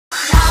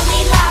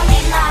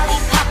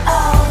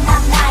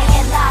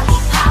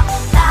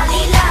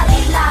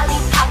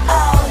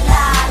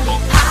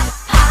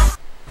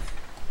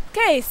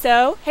Okay,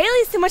 so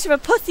Haley's too much of a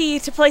pussy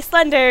to play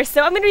Slender,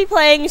 so I'm gonna be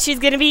playing. She's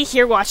gonna be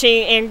here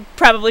watching and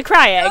probably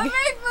crying. Don't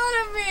make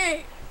fun of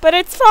me! But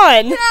it's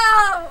fun. No!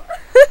 I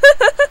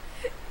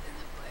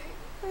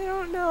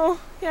don't know.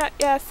 Yeah,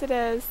 yes, it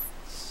is.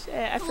 Shit,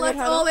 I forgot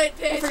how. It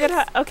I forgot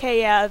how.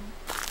 Okay, yeah,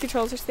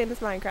 controls are the same as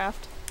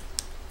Minecraft.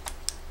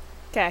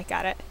 Okay,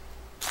 got it.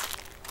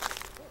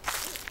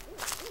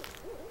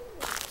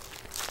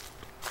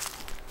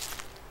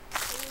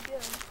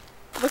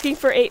 Looking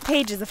for 8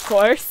 pages, of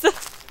course.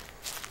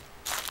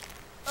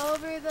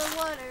 Over the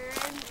water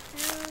and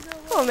through the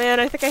water. Oh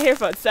man, I think I hear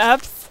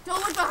footsteps. Don't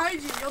look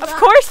behind you. You'll Of die.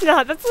 course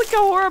not. That's like a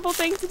horrible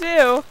thing to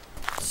do.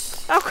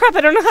 Oh crap,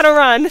 I don't know how to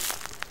run.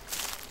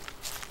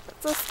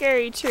 That's a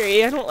scary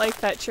tree. I don't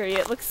like that tree.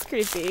 It looks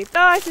creepy. Oh,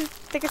 I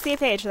think I see a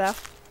page though. Is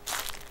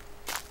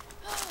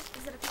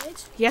it a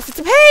page? Yes, it's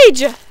a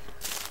page!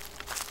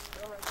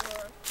 Oh my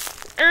god.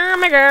 Oh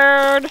my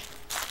god.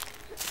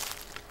 Let's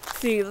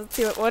see.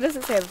 What does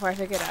it say before I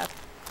pick it up?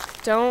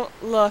 Don't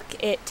look,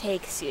 it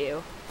takes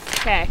you.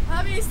 Okay.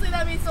 Obviously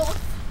that means don't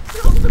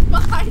look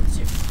behind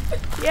you.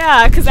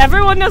 Yeah, because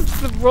everyone knows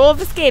the rule of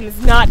this game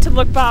is not to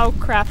look behind. Oh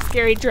crap,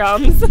 scary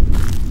drums.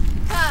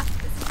 Ha!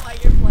 This is why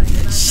you're playing.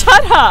 And I'm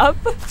Shut up!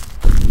 not.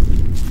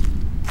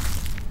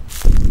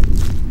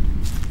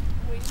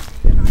 Waiting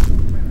for you to knock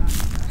over my rock.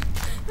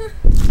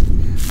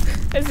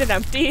 Is it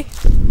empty?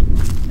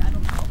 I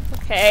don't know.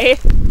 Okay.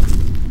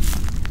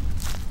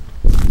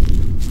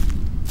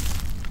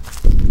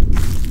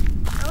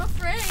 I'm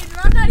afraid, and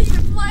I'm not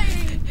even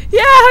playing.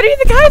 Yeah, how do you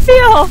think I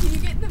feel? Can you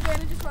get in the van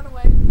and just run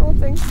away? I don't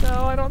think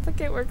so. I don't think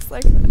it works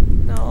like that.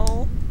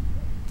 No.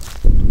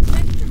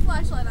 Get your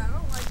flashlight on. I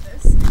don't like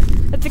this.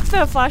 I think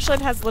the flashlight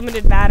has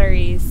limited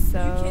batteries, so.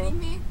 Are you kidding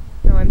me?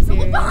 No, I'm Don't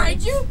serious. look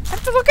behind you. I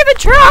have to look at the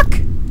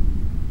truck!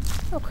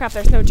 Oh crap,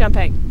 there's no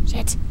jumping.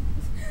 Shit.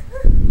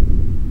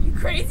 You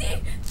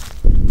crazy?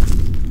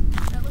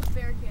 That looks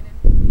barricaded.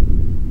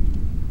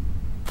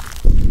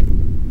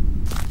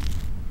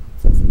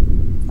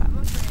 I'm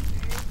afraid,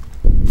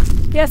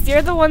 Mary. Yes,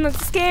 you're the one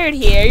that's scared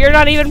here. You're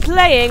not even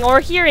playing or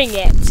hearing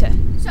it.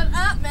 Shut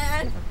up,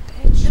 man.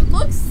 Bitch. It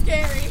looks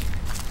scary.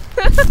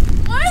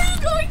 Why are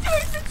you going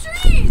towards the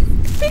trees?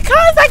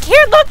 Because I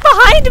can't look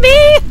behind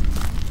me!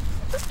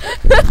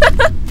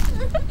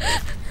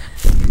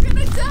 You're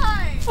gonna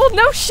die. Well,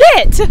 no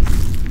shit!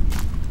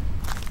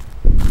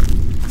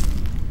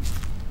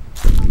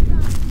 Oh,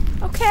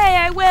 God. Okay,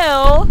 I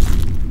will.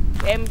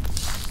 Damn,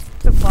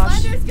 the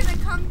flash. Slender's gonna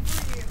come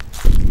for you.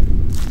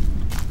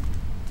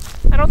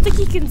 I don't think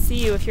he can see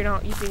you if you're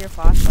not using your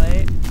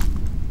flashlight.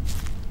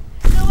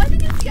 No, I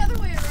think it's the other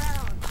way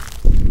around.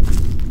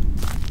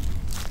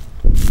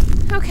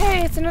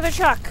 Okay, it's another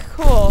truck.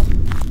 Cool. I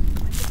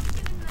think you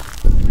get in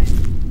that one way.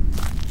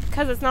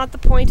 Because it's not the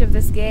point of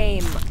this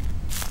game. You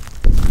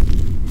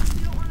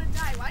don't want to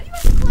die. Why do you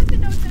have to collect the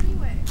notes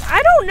anyway?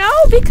 I don't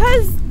know,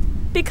 because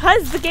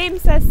the game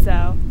says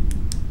so.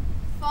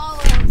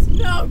 Follows.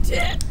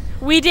 Noted.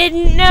 We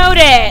didn't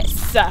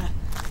notice.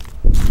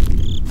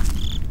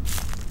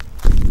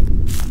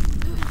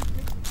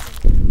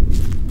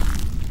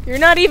 You're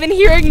not even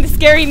hearing the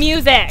scary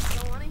music. I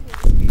don't want to hear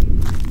this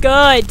game.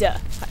 Good.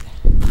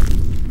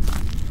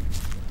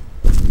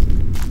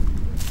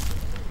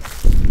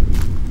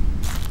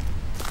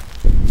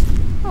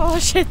 Oh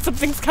shit,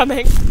 something's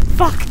coming.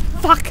 Fuck,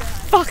 fuck,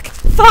 fuck,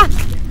 fuck.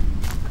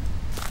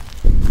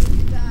 You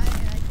die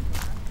and I can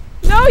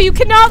laugh. No, you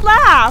cannot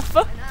laugh.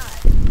 Why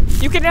not?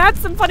 You can add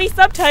some funny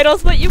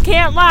subtitles, but you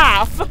can't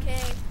laugh. Okay.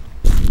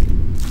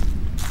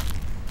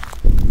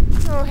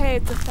 Oh hey,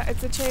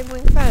 it's a chain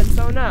link fence.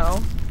 Oh no.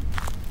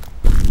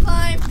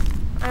 Climb.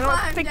 I don't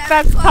Climb, think Dad,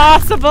 that's climb.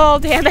 possible,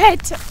 damn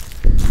it!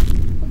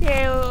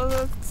 Okay,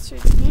 let's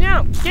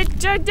no! What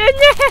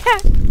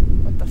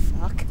the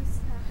fuck?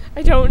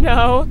 I don't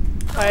know.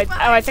 Oh,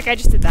 I think I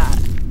just did that.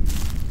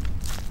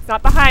 It's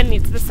not behind me,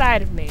 it's to the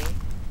side of me.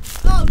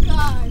 Oh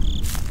God.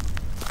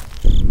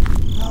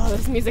 Oh,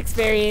 this music's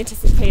very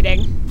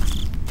anticipating.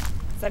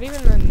 Is that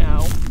even a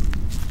no?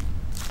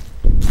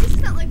 This is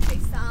not like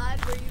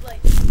Facade where you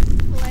like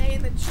play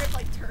and the trip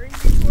like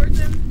turns you towards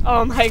him.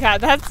 Oh my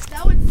god, that's...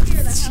 That would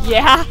scare the hell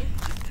Yeah. out of me.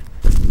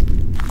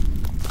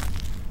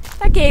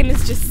 That game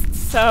is just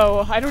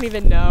so... I don't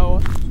even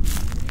know.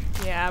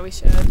 Yeah, we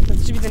should. That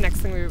should be the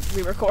next thing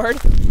we record.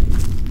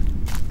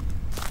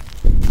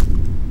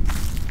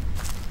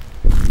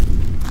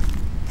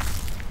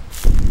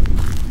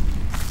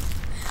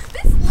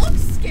 This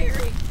looks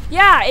scary.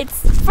 Yeah, it's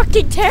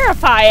fucking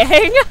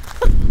terrifying!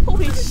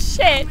 Holy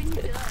shit! When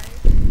you die.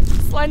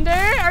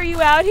 Slender, are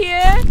you out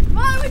here?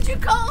 Why would you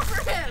call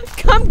for him?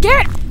 Come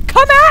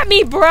at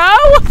me, bro!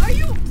 Do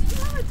you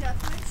have a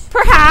death wish?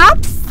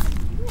 Perhaps?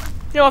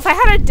 No, if I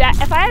had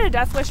a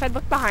death wish, I'd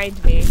look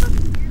behind me.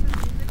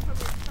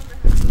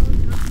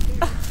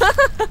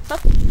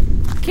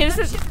 Okay,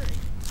 this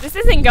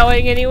isn't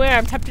going anywhere.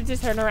 I'm tempted to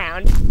turn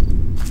around.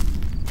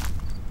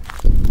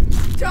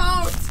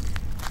 Don't!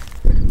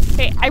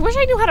 Hey, I wish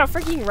I knew how to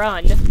freaking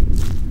run.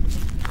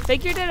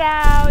 Figured it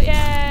out,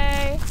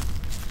 yay!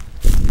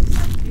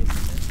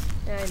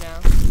 Yeah, I know.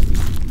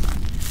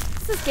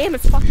 this game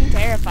is fucking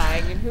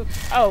terrifying. And who?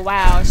 Oh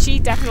wow, she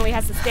definitely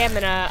has the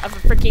stamina of a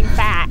freaking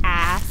fat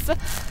ass.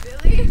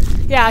 Really?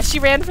 Yeah, she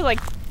ran for like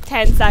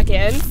 10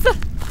 seconds.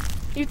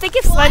 You'd think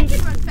if I can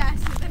run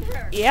faster than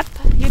her. Yep.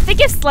 You'd think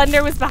if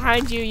Slender was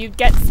behind you, you'd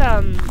get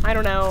some, I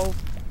don't know,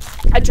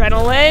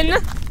 adrenaline.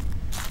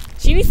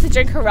 She needs to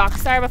drink her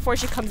Rockstar before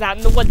she comes out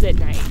in the woods at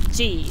night.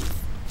 Jeez.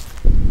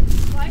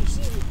 Why is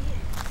she here?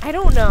 I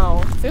don't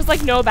know. There's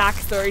like no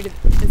backstory to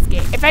this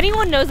game. If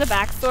anyone knows a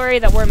backstory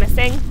that we're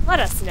missing, let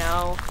us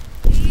know.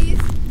 Please.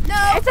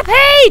 No. It's a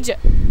page!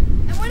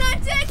 And we're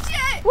not dead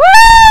yet.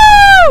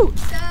 Woo!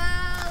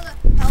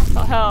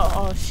 Help.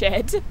 Oh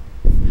shit.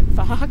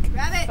 Fuck.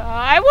 Grab it.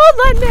 I won't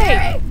let me.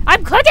 Mary.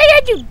 I'm clicking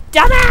it, you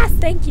dumbass.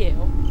 Thank you.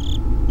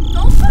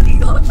 Don't fucking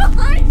go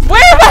behind you.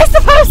 Where am I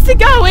supposed to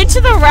go? Into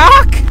the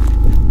rock?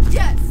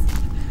 Yes.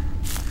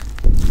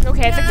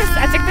 Okay, I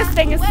think this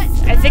thing is.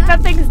 I think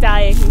that thing's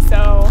dying.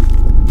 So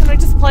I'm gonna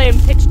just play in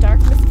pitch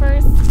darkness for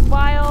a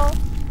while.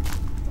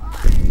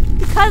 Why?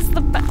 Because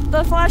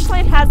the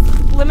flashlight has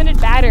limited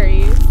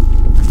batteries.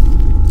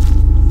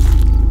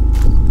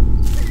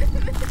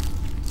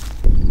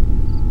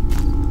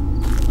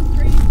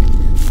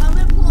 I'm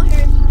gonna pull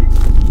Harry Potter.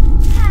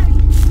 Harry,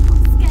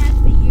 I'm scared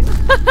for you.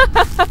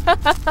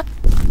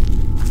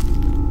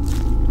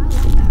 I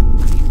love that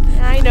movie.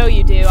 I know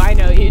you do. I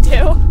know you do.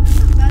 That's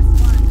the best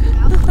one.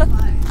 That was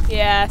fun.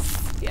 Yes.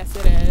 Yes,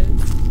 it is.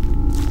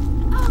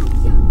 Oh,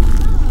 yeah.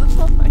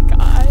 Oh my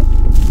god.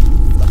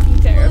 It's fucking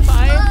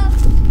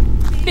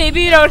terrifying.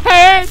 Baby, don't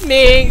hurt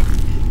me.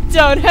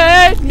 Don't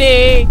hurt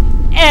me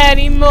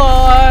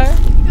anymore.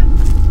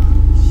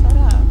 Shut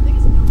up.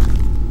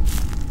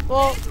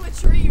 Well, Into a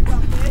tree, you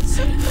dumb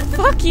bitch.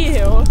 fuck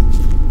you.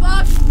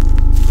 Fuck.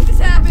 What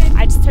just happened?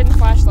 I just turned the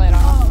flashlight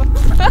off. I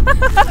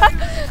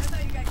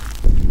thought you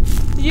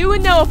got. You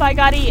would know if I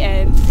got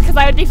eaten because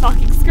I would be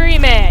fucking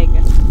screaming.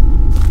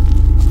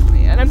 Oh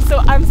man,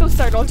 I'm so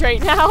startled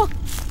right now.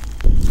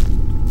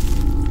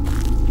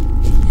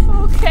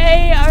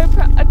 Okay,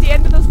 at the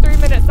end of those 3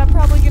 minutes, I'm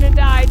probably gonna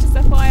die. Just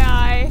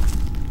FYI.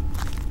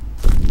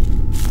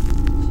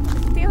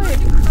 You're going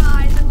to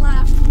cry and then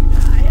laugh when you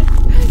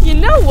die. You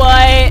know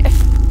what?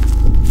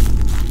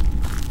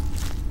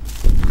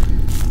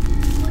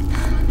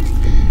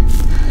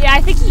 Yeah,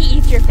 I think he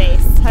eats your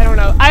face. I don't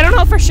know. I don't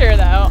know for sure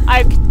though.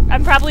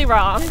 I'm probably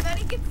wrong. And then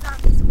he gets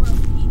zombie squirrels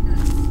to eat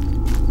us.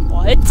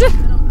 What? I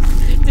don't know.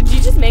 Did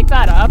you just make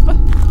that up? No.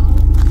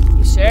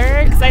 You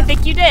sure? Because I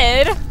think you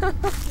did.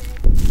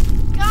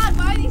 God,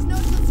 why are these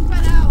notes so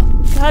spread out?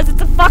 Because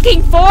it's a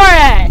fucking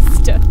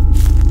forest.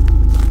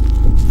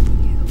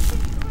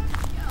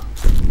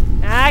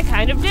 I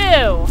kind of do.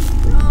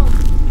 No.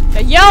 I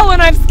yell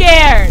when I'm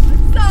scared.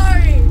 I'm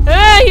sorry.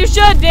 You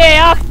should be.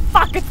 Oh,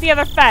 fuck, it's the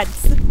other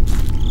fence.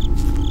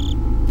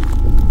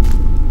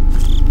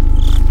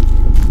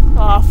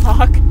 Oh,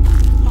 fuck.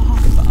 Oh,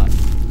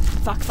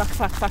 fuck.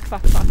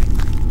 Fuck.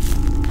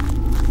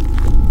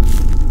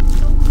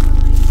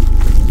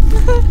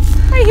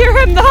 I hear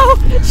him, though.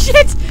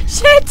 Shit.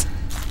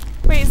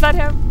 Wait, is that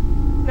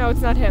him? No,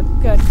 it's not him.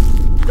 Good.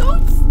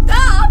 Don't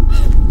stop.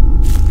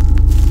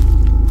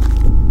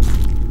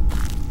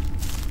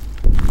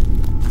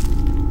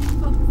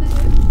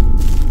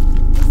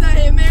 Is that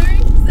him, Mary?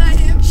 Is that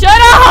him?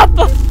 Shut up!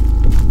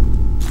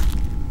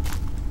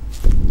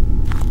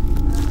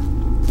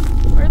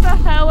 Where the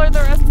hell are the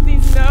rest of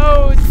these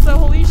nodes?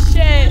 Holy I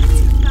shit. haven't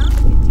even found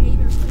the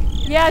container place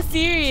yet. Yeah,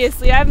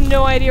 seriously, I have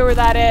no idea where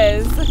that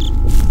is.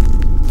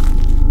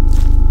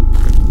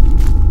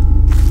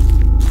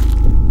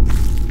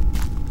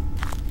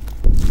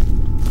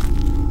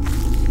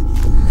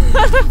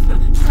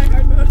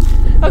 Tryhard mode.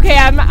 Okay,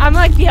 I'm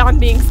like beyond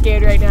being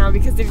scared right now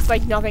because there's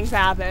like nothing's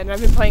happened.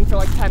 I've been playing for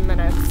like 10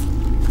 minutes.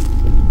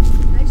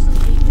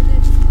 Actually, 8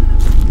 minutes.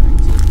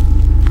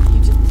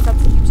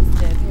 Something you just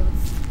did. Hey,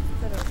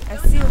 I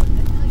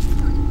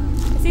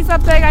see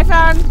something. I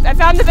found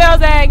the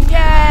building.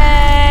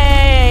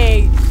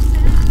 Yay!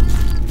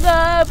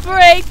 The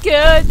break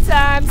good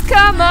times.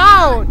 Come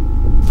on!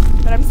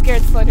 But I'm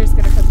scared Slender's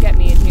gonna come get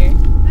me in here.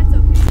 That's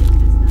okay.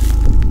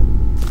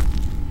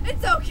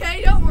 It's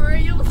okay. Don't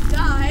worry. You'll just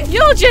die.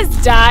 You'll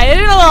just die and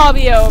it'll all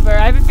be over.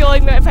 I have a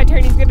feeling that if I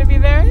turn, he's gonna be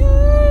there.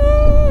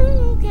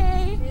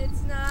 Okay.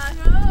 It's not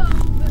over.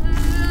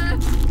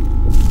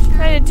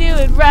 Try to do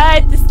it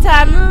right this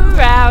time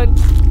around.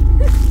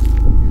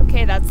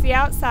 Okay, that's the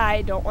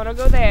outside. Don't want to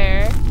go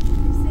there.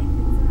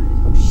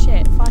 Oh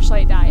shit,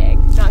 flashlight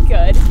dying. Not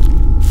good.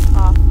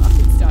 Oh, fuck,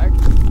 it's dark.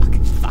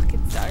 Fuck,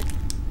 it's dark.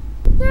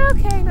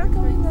 Okay, not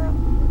going that.